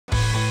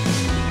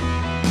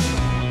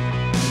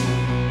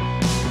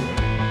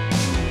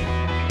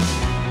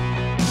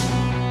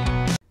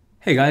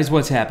Hey guys,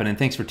 what's happening?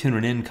 Thanks for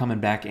tuning in, coming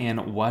back,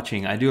 and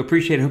watching. I do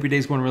appreciate it. Hope your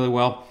day's going really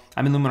well.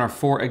 I'm in Luminar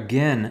 4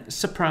 again,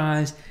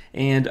 surprise,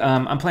 and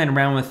I'm playing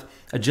around with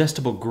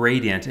adjustable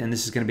gradient, and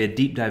this is going to be a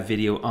deep dive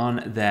video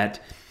on that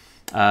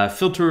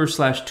filter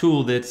slash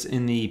tool that's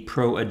in the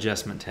Pro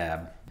Adjustment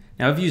tab.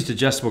 Now I've used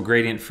adjustable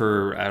gradient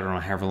for, I don't know,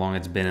 however long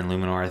it's been in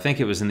Luminar. I think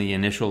it was in the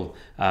initial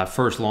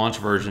first launch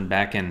version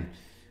back in,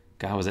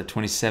 God, was that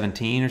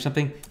 2017 or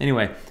something?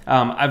 Anyway,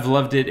 I've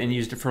loved it and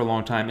used it for a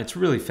long time. It's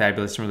really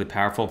fabulous and really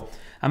powerful.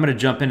 I'm going to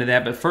jump into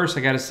that, but first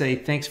I got to say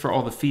thanks for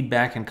all the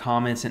feedback and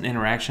comments and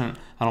interaction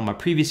on all my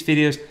previous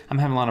videos. I'm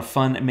having a lot of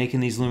fun making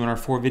these Luminar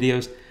 4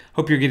 videos.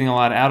 Hope you're getting a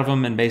lot out of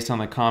them, and based on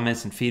the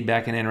comments and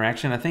feedback and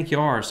interaction, I think you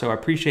are, so I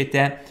appreciate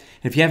that.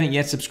 And if you haven't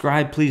yet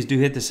subscribed, please do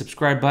hit the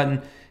subscribe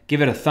button.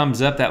 Give it a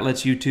thumbs up. That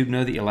lets YouTube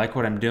know that you like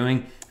what I'm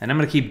doing, and I'm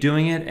going to keep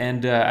doing it,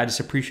 and I just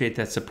appreciate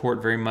that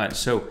support very much.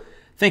 So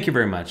thank you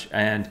very much,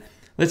 and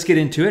let's get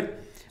into it.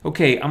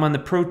 Okay, I'm on the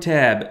Pro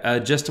tab.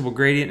 Adjustable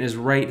gradient is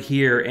right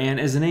here, and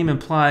as the name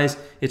implies,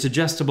 it's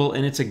adjustable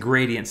and it's a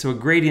gradient. So a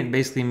gradient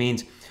basically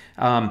means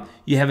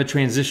you have a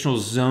transitional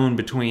zone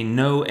between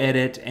no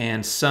edit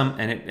and some,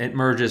 and it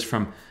merges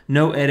from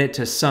no edit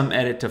to some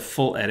edit to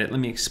full edit. Let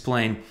me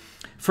explain.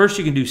 First,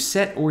 you can do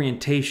set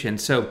orientation.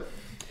 So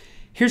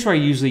here's where I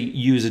usually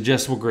use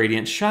adjustable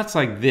gradient. Shots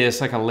like this,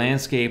 like a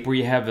landscape where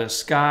you have a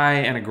sky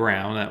and a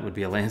ground. That would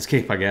be a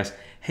landscape, I guess.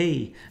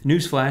 Hey,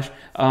 newsflash.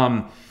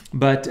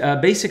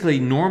 But basically,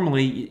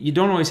 normally, you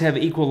don't always have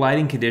equal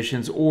lighting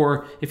conditions,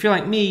 or if you're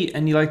like me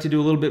and you like to do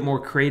a little bit more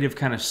creative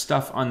kind of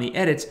stuff on the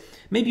edits,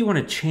 maybe you want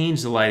to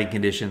change the lighting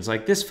conditions.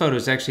 Like this photo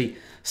is actually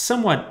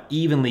somewhat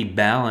evenly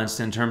balanced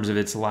in terms of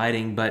its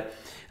lighting, but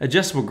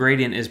adjustable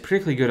gradient is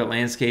particularly good at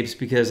landscapes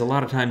because a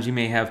lot of times you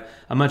may have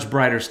a much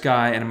brighter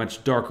sky and a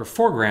much darker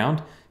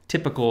foreground,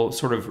 typical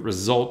sort of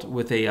result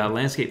with a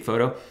landscape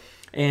photo.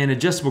 And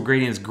adjustable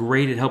gradient is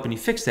great at helping you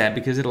fix that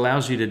because it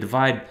allows you to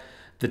divide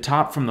the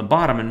top from the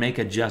bottom and make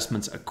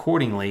adjustments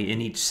accordingly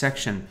in each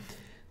section.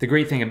 The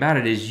great thing about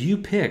it is you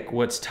pick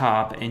what's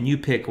top and you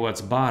pick what's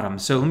bottom.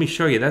 So let me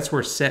show you. That's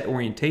where set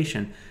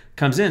orientation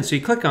comes in. So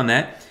you click on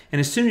that,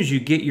 and as soon as you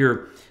get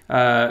your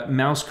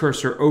mouse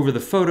cursor over the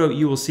photo,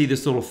 you will see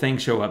this little thing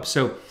show up.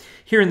 So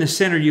here in the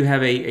center you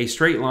have a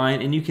straight line,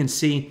 and you can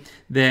see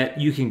that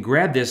you can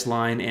grab this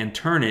line and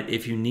turn it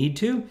if you need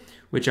to,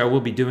 which I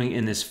will be doing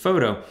in this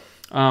photo.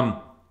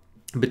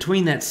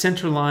 Between that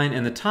center line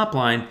and the top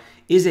line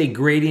is a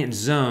gradient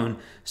zone,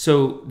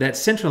 so that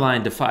center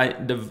line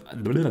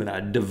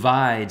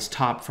divides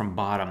top from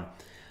bottom.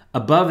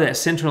 Above that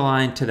center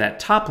line to that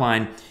top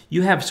line,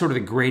 you have sort of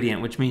the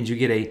gradient, which means you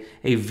get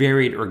a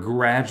varied or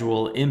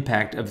gradual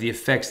impact of the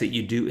effects that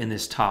you do in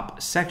this top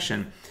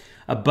section.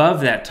 Above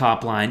that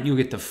top line, you'll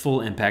get the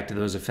full impact of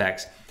those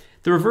effects.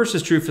 The reverse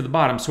is true for the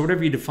bottom, so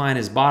whatever you define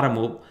as bottom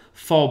will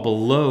fall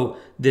below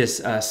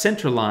this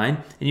center line,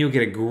 and you'll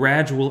get a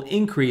gradual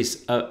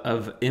increase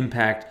of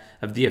impact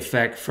of the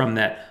effect from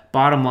that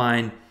bottom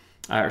line,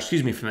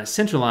 from that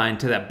center line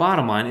to that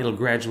bottom line. It'll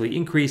gradually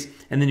increase,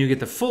 and then you get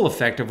the full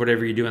effect of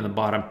whatever you do in the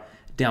bottom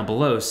down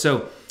below.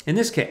 So in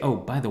this case, oh,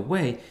 by the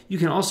way, you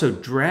can also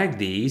drag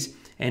these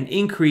and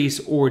increase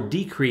or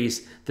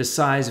decrease the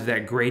size of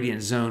that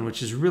gradient zone,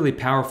 which is really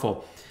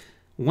powerful.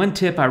 One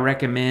tip I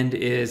recommend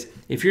is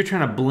if you're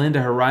trying to blend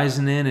a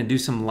horizon in and do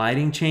some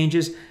lighting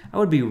changes, I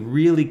would be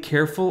really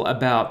careful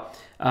about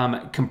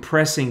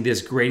compressing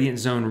this gradient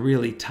zone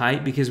really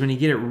tight, because when you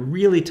get it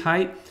really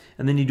tight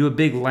and then you do a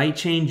big light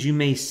change, you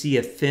may see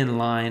a thin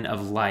line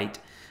of light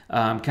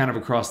kind of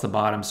across the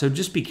bottom. So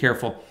just be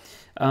careful.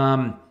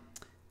 But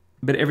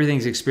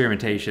everything's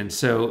experimentation.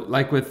 So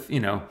like with,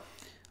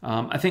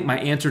 I think my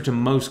answer to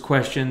most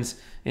questions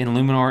in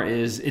Luminar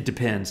is it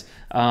depends.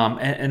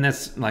 And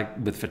that's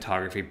like with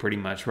photography pretty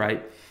much,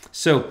 right?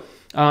 So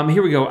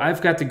here we go.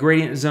 I've got the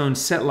gradient zone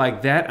set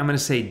like that. I'm going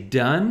to say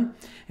done.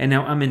 And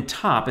now I'm in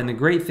top. And the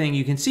great thing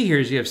you can see here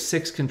is you have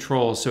 6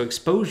 controls. So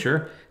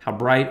exposure, how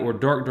bright or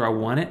dark do I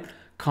want it?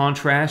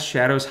 Contrast,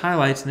 shadows,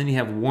 highlights, and then you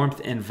have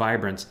warmth and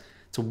vibrance.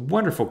 It's a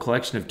wonderful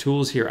collection of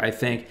tools here, I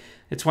think.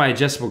 It's why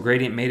adjustable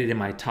gradient made it in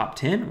my top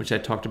 10, which I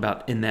talked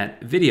about in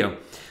that video.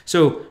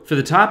 So for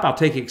the top, I'll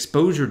take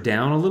exposure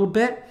down a little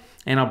bit,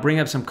 and I'll bring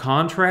up some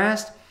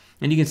contrast.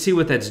 And you can see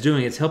what that's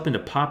doing. It's helping to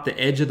pop the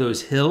edge of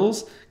those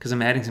hills because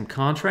I'm adding some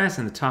contrast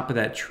in the top of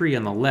that tree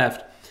on the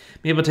left.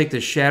 Maybe I'll take the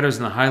shadows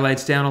and the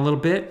highlights down a little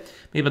bit.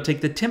 Maybe I'll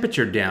take the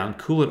temperature down,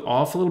 cool it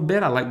off a little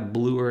bit. I like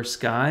bluer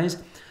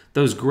skies.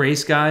 Those gray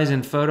skies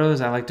in photos,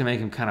 I like to make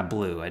them kind of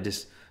blue. I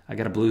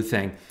got a blue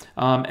thing.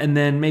 And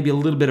then maybe a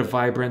little bit of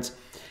vibrance.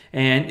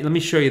 And let me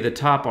show you the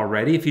top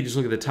already. If you just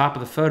look at the top of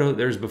the photo,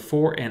 there's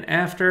before and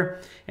after,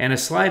 and a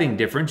sliding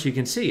difference you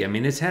can see. I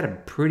mean, it's had a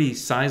pretty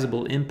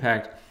sizable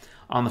impact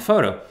on the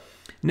photo.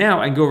 Now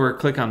I can go over and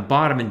click on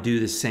bottom and do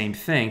the same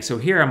thing. So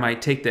here I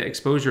might take the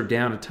exposure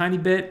down a tiny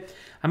bit.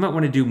 I might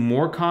want to do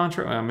more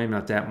contrast, well, maybe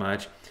not that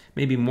much,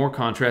 maybe more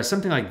contrast,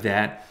 something like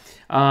that.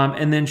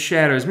 And then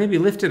shadows, maybe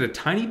lift it a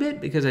tiny bit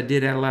because I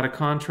did add a lot of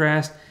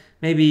contrast.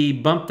 maybe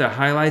bump the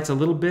highlights a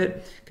little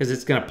bit because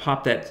it's going to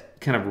pop that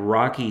kind of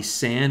rocky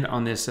sand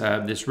on this,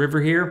 this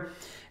river here.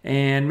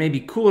 And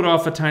maybe cool it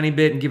off a tiny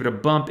bit and give it a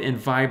bump in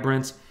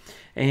vibrance.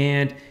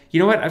 And you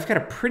know what? I've got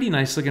a pretty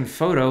nice looking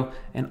photo,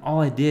 and all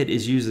I did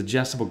is use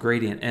adjustable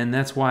gradient, and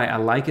that's why I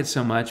like it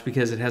so much,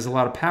 because it has a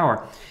lot of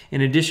power.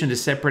 In addition to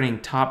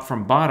separating top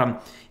from bottom,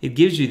 it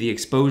gives you the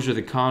exposure,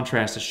 the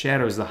contrast, the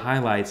shadows, the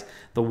highlights,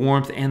 the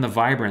warmth, and the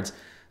vibrance.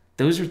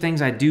 Those are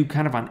things I do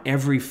kind of on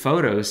every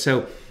photo.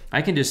 So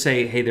I can just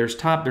say, hey, there's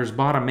top, there's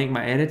bottom, make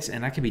my edits,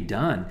 and I can be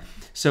done.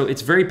 So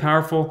it's very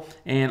powerful.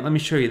 And let me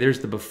show you, there's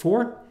the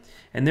before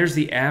and there's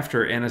the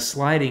after, and a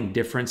sliding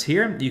difference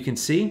here you can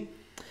see.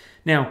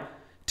 Now,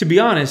 to be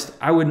honest,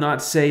 I would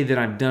not say that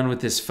I'm done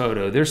with this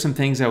photo. There's some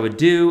things I would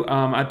do.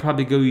 I'd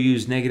probably go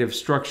use negative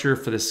structure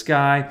for the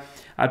sky.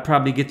 I'd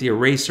probably get the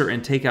eraser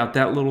and take out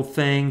that little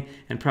thing,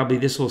 and probably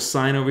this little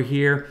sign over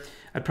here.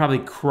 I'd probably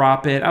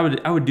crop it.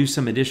 I would do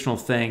some additional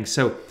things.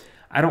 So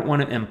I don't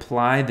want to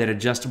imply that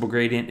adjustable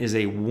gradient is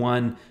a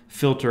one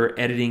filter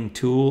editing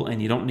tool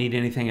and you don't need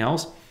anything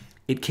else.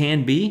 It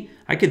can be.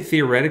 I could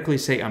theoretically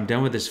say I'm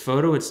done with this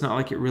photo. It's not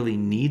like it really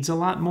needs a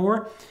lot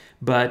more,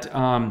 but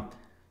I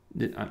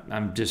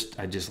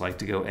just like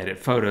to go edit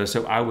photos,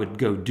 so I would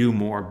go do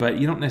more, but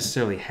you don't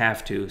necessarily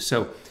have to.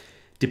 So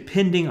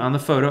depending on the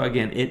photo,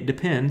 again, it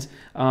depends.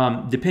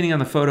 Depending on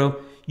the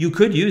photo, you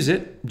could use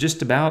it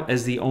just about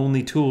as the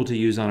only tool to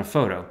use on a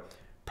photo.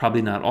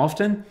 Probably not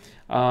often,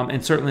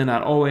 and certainly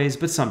not always,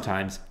 but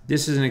sometimes.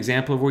 This is an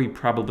example of where you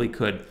probably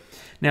could.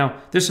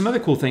 Now, there's some other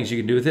cool things you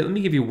can do with it. Let me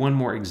give you one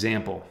more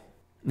example.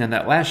 Now,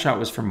 that last shot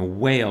was from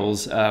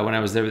Wales when I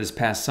was there this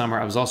past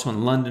summer. I was also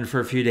in London for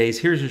a few days.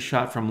 Here's a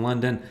shot from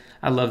London.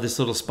 I love this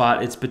little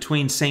spot. It's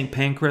between St.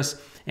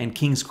 Pancras and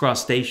King's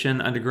Cross Station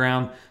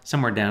underground,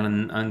 somewhere down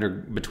in under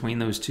between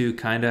those two,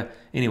 kind of.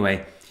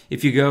 Anyway,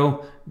 if you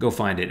go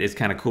find it. It's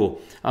kind of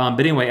cool. But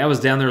anyway, I was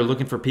down there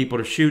looking for people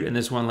to shoot, and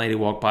this one lady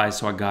walked by,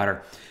 so I got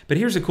her. But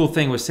here's a cool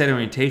thing with set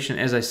orientation,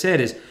 as I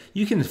said, is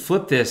you can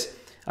flip this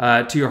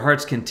to your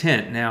heart's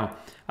content. Now,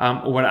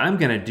 what I'm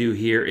going to do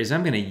here is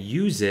I'm going to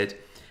use it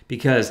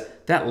because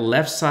that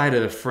left side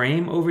of the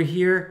frame over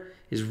here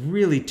is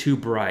really too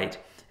bright,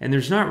 and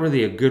there's not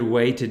really a good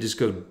way to just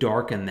go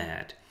darken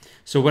that.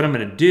 So what I'm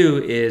going to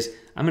do is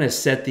I'm going to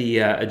set the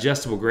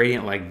adjustable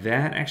gradient like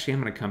that. Actually,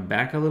 I'm going to come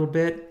back a little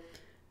bit,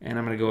 and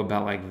I'm going to go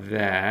about like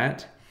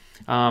that.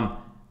 I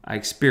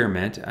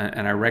experiment,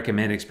 and I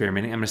recommend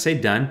experimenting. I'm going to say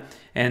done,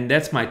 and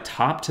that's my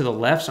top to the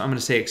left, so I'm going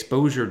to say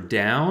exposure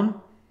down,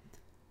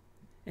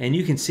 and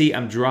you can see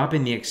I'm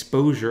dropping the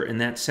exposure in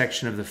that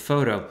section of the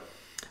photo.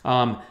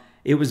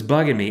 It was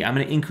bugging me. I'm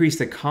going to increase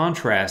the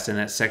contrast in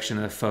that section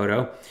of the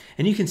photo.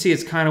 And you can see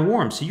it's kind of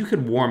warm. So you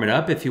could warm it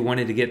up if you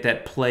wanted to get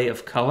that play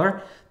of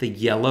color, the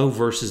yellow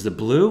versus the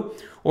blue.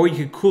 Or you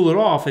could cool it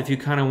off if you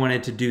kind of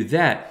wanted to do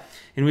that.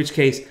 In which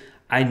case,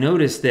 I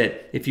noticed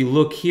that if you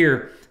look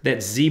here,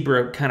 that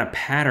zebra kind of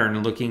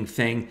pattern looking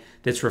thing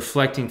that's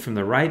reflecting from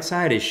the right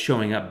side is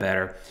showing up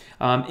better.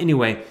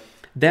 Anyway,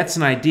 that's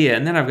an idea.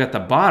 And then I've got the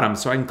bottom,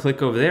 so I can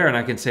click over there and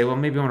I can say, well,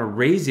 maybe I want to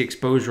raise the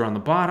exposure on the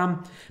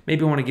bottom.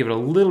 Maybe I want to give it a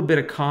little bit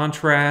of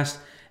contrast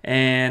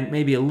and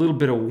maybe a little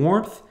bit of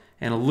warmth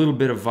and a little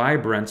bit of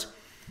vibrance.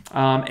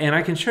 And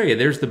I can show you,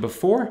 there's the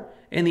before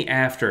and the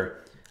after.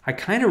 I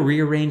kind of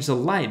rearrange the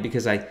light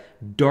because I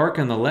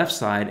darken the left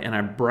side and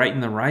I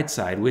brighten the right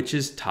side, which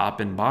is top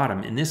and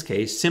bottom in this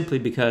case, simply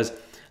because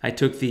I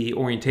took the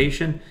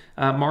orientation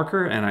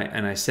marker and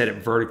I set it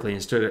vertically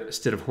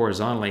instead of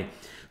horizontally.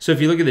 So if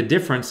you look at the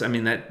difference, I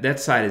mean, that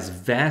side is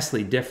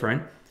vastly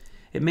different.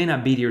 It may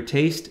not be to your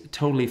taste,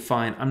 totally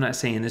fine. I'm not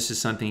saying this is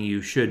something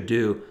you should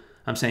do.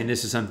 I'm saying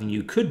this is something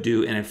you could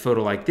do in a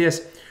photo like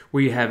this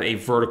where you have a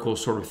vertical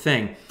sort of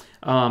thing.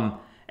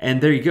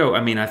 And there you go.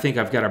 I mean, I think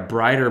I've got a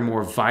brighter,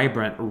 more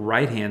vibrant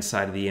right-hand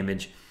side of the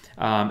image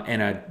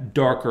and a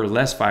darker,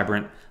 less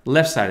vibrant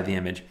left side of the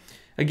image.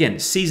 Again,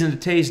 season to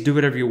taste, do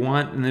whatever you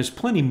want. And there's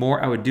plenty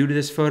more I would do to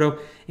this photo,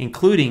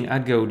 including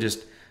I'd go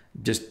just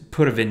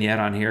put a vignette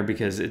on here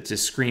because it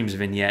just screams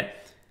vignette.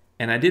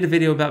 And I did a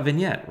video about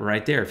vignette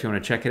right there if you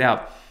want to check it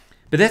out.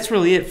 But that's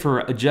really it for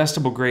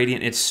adjustable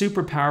gradient. It's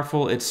super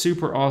powerful. It's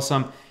super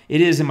awesome.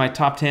 It is in my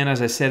top 10,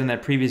 as I said in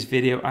that previous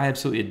video. I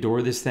absolutely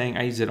adore this thing.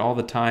 I use it all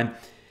the time.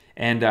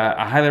 And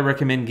I highly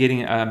recommend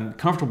getting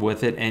comfortable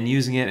with it and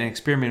using it and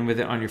experimenting with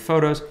it on your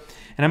photos.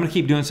 And I'm going to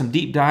keep doing some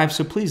deep dives,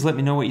 so please let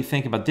me know what you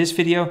think about this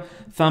video.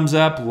 Thumbs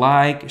up,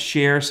 like,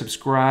 share,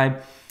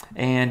 subscribe,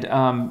 and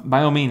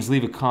by all means,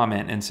 leave a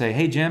comment and say,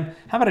 hey, Jim,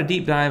 how about a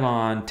deep dive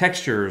on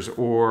textures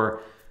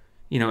or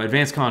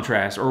advanced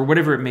contrast or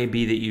whatever it may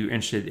be that you're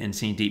interested in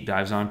seeing deep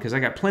dives on, because I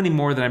got plenty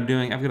more that I'm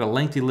doing. I've got a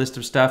lengthy list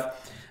of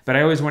stuff, but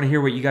I always want to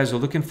hear what you guys are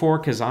looking for,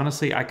 because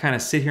honestly, I kind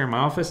of sit here in my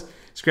office,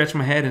 scratch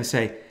my head and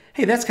say,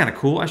 hey, that's kind of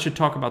cool. I should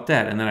talk about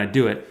that. And then I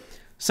do it.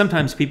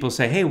 Sometimes people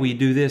say, hey, will you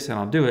do this? And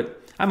I'll do it.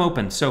 I'm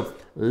open. So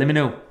let me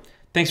know.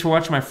 Thanks for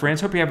watching, my friends.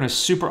 Hope you're having a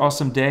super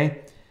awesome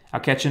day. I'll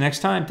catch you next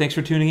time. Thanks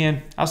for tuning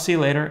in. I'll see you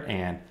later,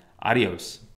 and adios.